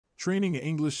Training an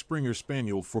English Springer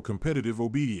Spaniel for competitive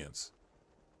obedience.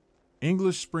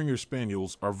 English Springer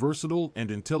Spaniels are versatile and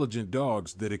intelligent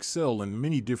dogs that excel in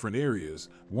many different areas,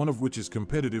 one of which is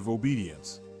competitive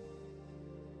obedience.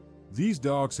 These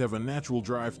dogs have a natural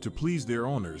drive to please their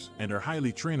owners and are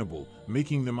highly trainable,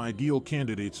 making them ideal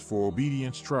candidates for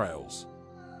obedience trials.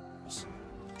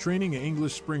 Training an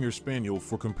English Springer Spaniel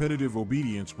for competitive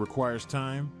obedience requires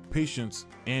time, patience,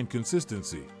 and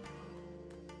consistency.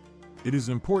 It is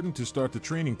important to start the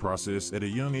training process at a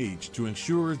young age to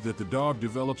ensure that the dog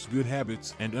develops good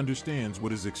habits and understands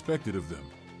what is expected of them.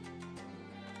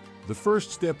 The first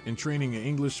step in training an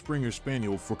English Springer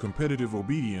Spaniel for competitive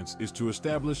obedience is to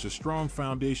establish a strong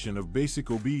foundation of basic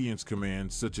obedience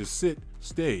commands such as sit,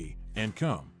 stay, and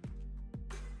come.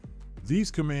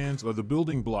 These commands are the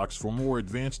building blocks for more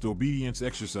advanced obedience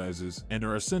exercises and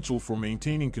are essential for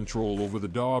maintaining control over the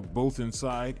dog both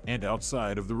inside and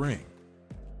outside of the ring.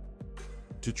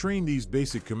 To train these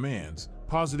basic commands,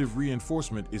 positive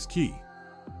reinforcement is key.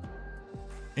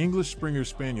 English Springer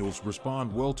Spaniels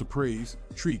respond well to praise,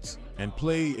 treats, and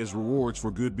play as rewards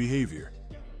for good behavior.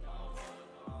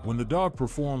 When the dog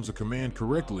performs a command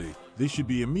correctly, they should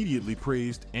be immediately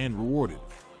praised and rewarded.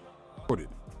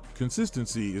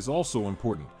 Consistency is also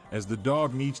important, as the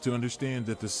dog needs to understand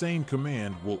that the same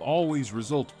command will always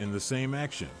result in the same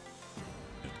action.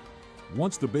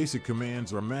 Once the basic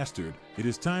commands are mastered, it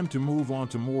is time to move on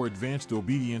to more advanced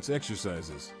obedience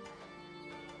exercises.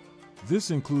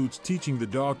 This includes teaching the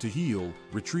dog to heel,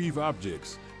 retrieve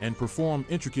objects, and perform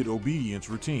intricate obedience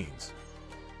routines.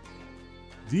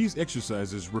 These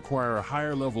exercises require a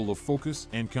higher level of focus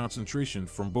and concentration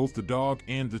from both the dog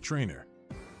and the trainer.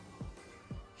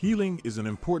 Heeling is an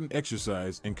important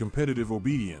exercise in competitive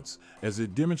obedience, as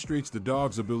it demonstrates the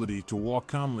dog's ability to walk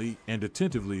calmly and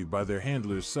attentively by their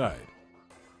handler's side.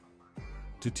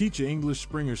 To teach an English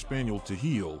Springer Spaniel to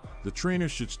heel, the trainer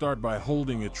should start by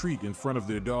holding a treat in front of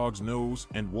their dog's nose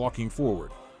and walking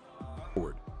forward.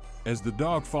 As the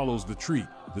dog follows the treat,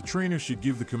 the trainer should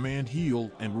give the command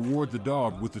heel and reward the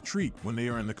dog with the treat when they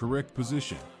are in the correct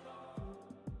position.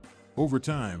 Over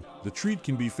time, the treat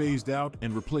can be phased out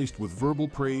and replaced with verbal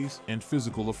praise and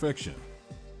physical affection.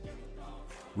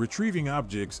 Retrieving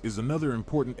objects is another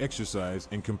important exercise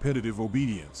in competitive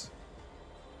obedience.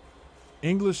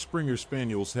 English Springer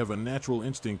Spaniels have a natural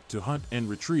instinct to hunt and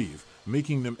retrieve,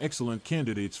 making them excellent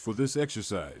candidates for this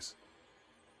exercise.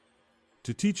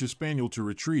 To teach a spaniel to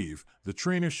retrieve, the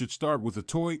trainer should start with a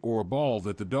toy or a ball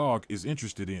that the dog is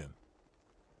interested in.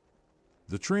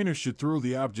 The trainer should throw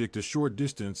the object a short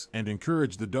distance and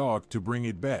encourage the dog to bring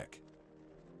it back.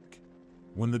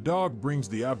 When the dog brings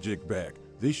the object back,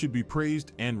 they should be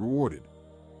praised and rewarded.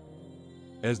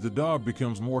 As the dog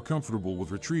becomes more comfortable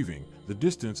with retrieving, the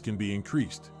distance can be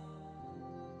increased.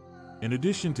 In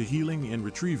addition to heeling and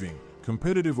retrieving,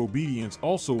 competitive obedience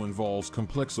also involves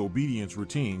complex obedience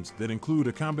routines that include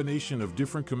a combination of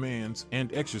different commands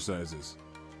and exercises.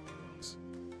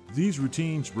 These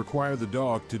routines require the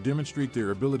dog to demonstrate their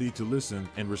ability to listen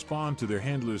and respond to their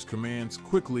handler's commands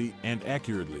quickly and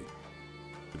accurately.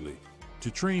 To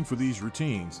train for these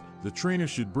routines, the trainer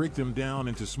should break them down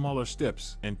into smaller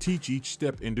steps and teach each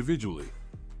step individually.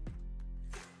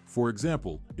 For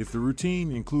example, if the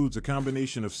routine includes a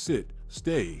combination of sit,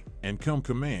 stay, and come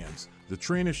commands, the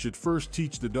trainer should first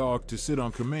teach the dog to sit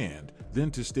on command, then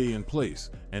to stay in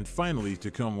place, and finally to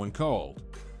come when called.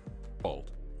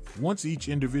 Once each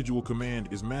individual command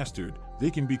is mastered,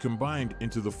 they can be combined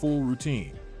into the full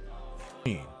routine.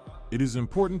 It is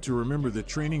important to remember that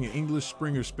training an English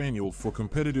Springer Spaniel for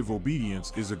competitive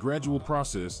obedience is a gradual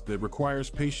process that requires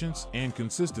patience and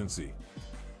consistency.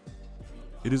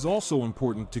 It is also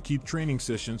important to keep training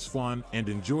sessions fun and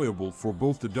enjoyable for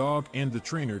both the dog and the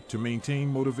trainer to maintain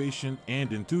motivation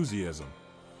and enthusiasm.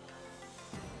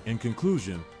 In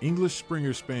conclusion, English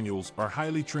Springer Spaniels are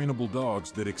highly trainable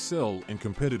dogs that excel in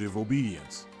competitive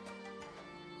obedience.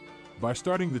 By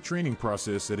starting the training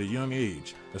process at a young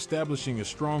age, establishing a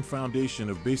strong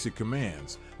foundation of basic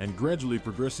commands, and gradually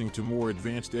progressing to more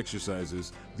advanced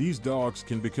exercises, these dogs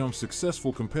can become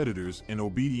successful competitors in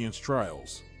obedience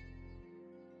trials.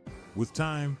 With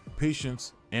time,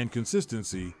 patience, and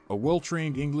consistency, a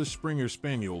well-trained English Springer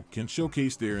Spaniel can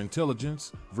showcase their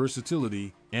intelligence,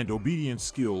 versatility, and obedience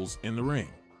skills in the ring.